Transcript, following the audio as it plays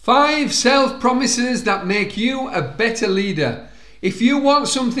5 self-promises that make you a better leader. If you want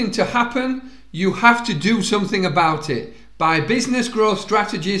something to happen, you have to do something about it. By business growth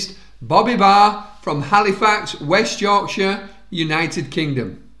strategist Bobby Barr from Halifax, West Yorkshire, United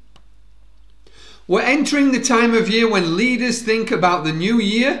Kingdom. We're entering the time of year when leaders think about the new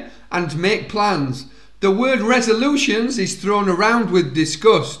year and make plans. The word resolutions is thrown around with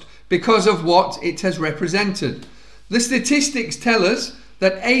disgust because of what it has represented. The statistics tell us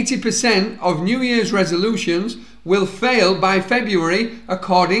that 80% of New Year's resolutions will fail by February,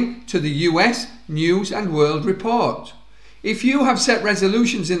 according to the US News and World Report. If you have set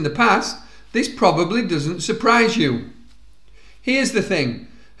resolutions in the past, this probably doesn't surprise you. Here's the thing,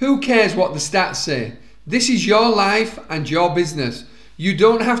 who cares what the stats say? This is your life and your business. You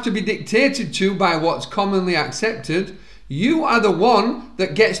don't have to be dictated to by what's commonly accepted. You are the one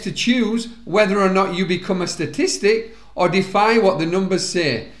that gets to choose whether or not you become a statistic or defy what the numbers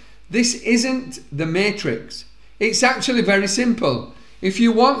say. This isn't the Matrix. It's actually very simple. If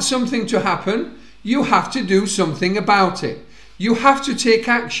you want something to happen, you have to do something about it. You have to take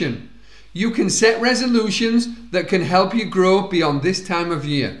action. You can set resolutions that can help you grow beyond this time of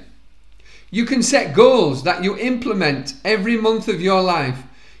year. You can set goals that you implement every month of your life.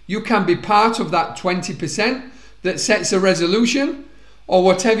 You can be part of that 20% that sets a resolution, or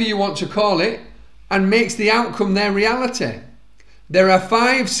whatever you want to call it, and makes the outcome their reality. There are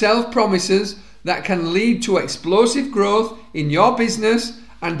 5 self-promises that can lead to explosive growth in your business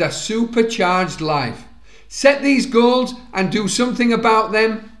and a supercharged life. Set these goals and do something about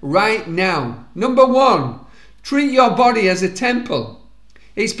them right now. Number 1, treat your body as a temple.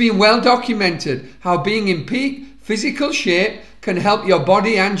 It's been well documented how being in peak physical shape can help your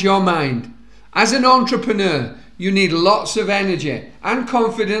body and your mind. As an entrepreneur, you need lots of energy and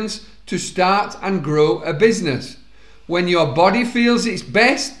confidence to start and grow a business. When your body feels its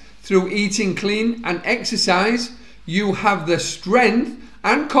best through eating clean and exercise, you have the strength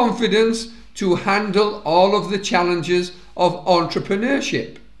and confidence to handle all of the challenges of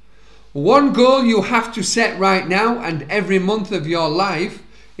entrepreneurship. One goal you have to set right now and every month of your life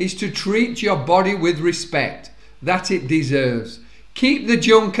is to treat your body with respect that it deserves. Keep the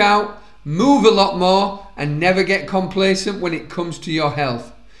junk out, move a lot more, and never get complacent when it comes to your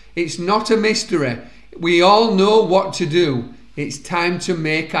health. It's not a mystery. We all know what to do. It's time to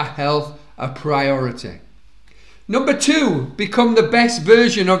make our health a priority. Number 2, become the best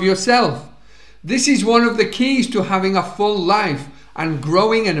version of yourself. This is one of the keys to having a full life and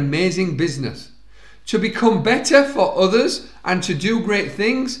growing an amazing business. To become better for others and to do great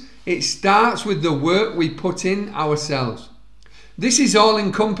things, it starts with the work we put in ourselves. This is all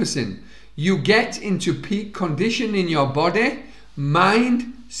encompassing. You get into peak condition in your body,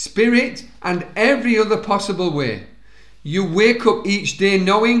 mind, spirit, and every other possible way. You wake up each day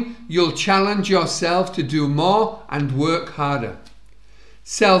knowing you'll challenge yourself to do more and work harder.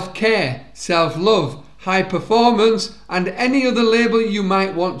 Self-care, self-love, high performance, and any other label you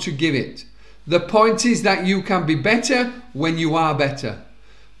might want to give it. The point is that you can be better when you are better.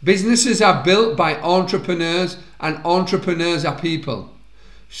 Businesses are built by entrepreneurs, and entrepreneurs are people.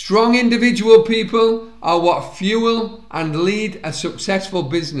 Strong individual people are what fuel and lead a successful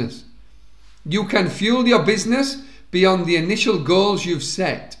business. You can fuel your business beyond the initial goals you've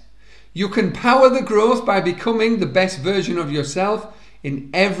set. You can power the growth by becoming the best version of yourself in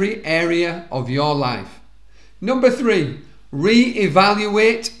every area of your life. Number 3,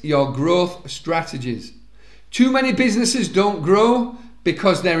 re-evaluate your growth strategies. Too many businesses don't grow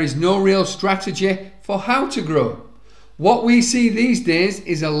because there is no real strategy for how to grow. What we see these days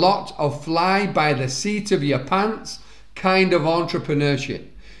is a lot of fly by the seat of your pants kind of entrepreneurship.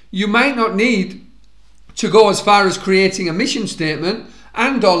 You might not need to go as far as creating a mission statement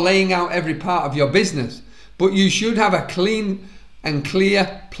and or laying out every part of your business, but you should have a clean and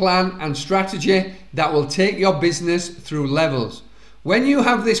clear plan and strategy that will take your business through levels. When you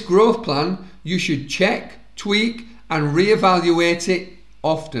have this growth plan, you should check, tweak, and reevaluate it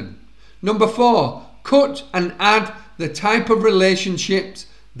often. Number 4, cut and add the type of relationships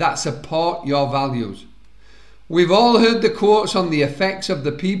that support your values. We've all heard the quotes on the effects of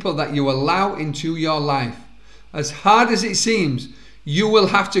the people that you allow into your life. As hard as it seems, you will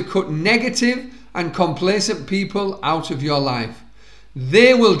have to cut negative and complacent people out of your life.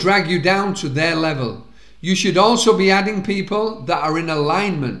 They will drag you down to their level. You should also be adding people that are in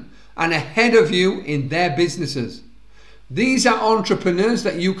alignment and ahead of you in their businesses. These are entrepreneurs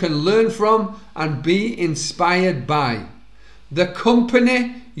that you can learn from and be inspired by. The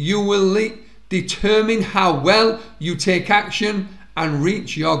company you will lead determine how well you take action and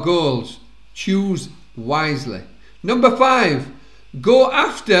reach your goals. Choose wisely. Number 5, Go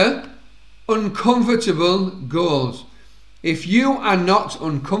after uncomfortable goals. If you are not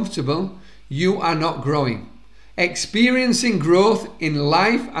uncomfortable, you are not growing. Experiencing growth in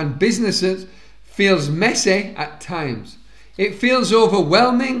life and businesses feels messy at times. It feels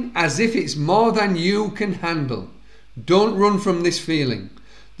overwhelming, as if it's more than you can handle. Don't run from this feeling.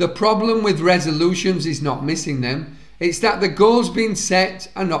 The problem with resolutions is not missing them. It's that the goals being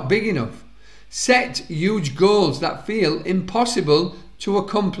set are not big enough. Set huge goals that feel impossible to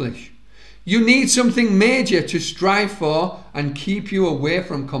accomplish. You need something major to strive for and keep you away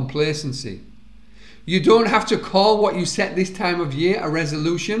from complacency. You don't have to call what you set this time of year a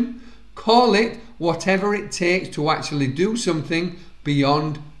resolution. Call it whatever it takes to actually do something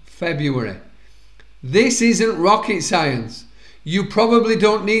beyond February. This isn't rocket science. You probably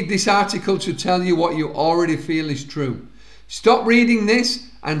don't need this article to tell you what you already feel is true. Stop reading this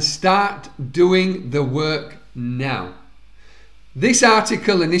and start doing the work now. This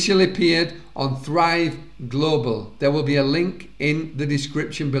article initially appeared on Thrive Global. There will be a link in the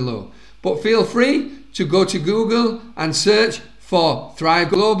description below. But feel free to go to Google and search for Thrive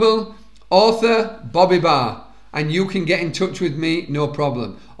Global, author Bobby Barr, and you can get in touch with me, no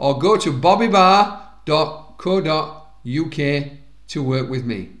problem. Or go to bobbybarr.co.uk to work with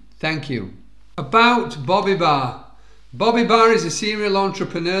me. Thank you. About Bobby Barr. Bobby Barr is a serial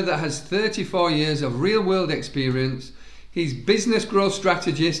entrepreneur that has 34 years of real-world experience. He's business growth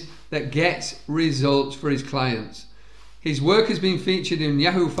strategist that gets results for his clients. His work has been featured in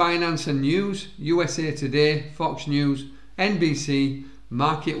Yahoo Finance and News, USA Today, Fox News, NBC,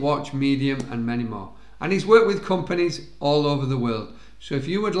 Market Watch, Medium, and many more. And he's worked with companies all over the world. So if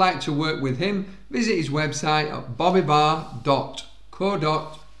you would like to work with him, visit his website at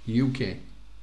bobbybarr.co.uk.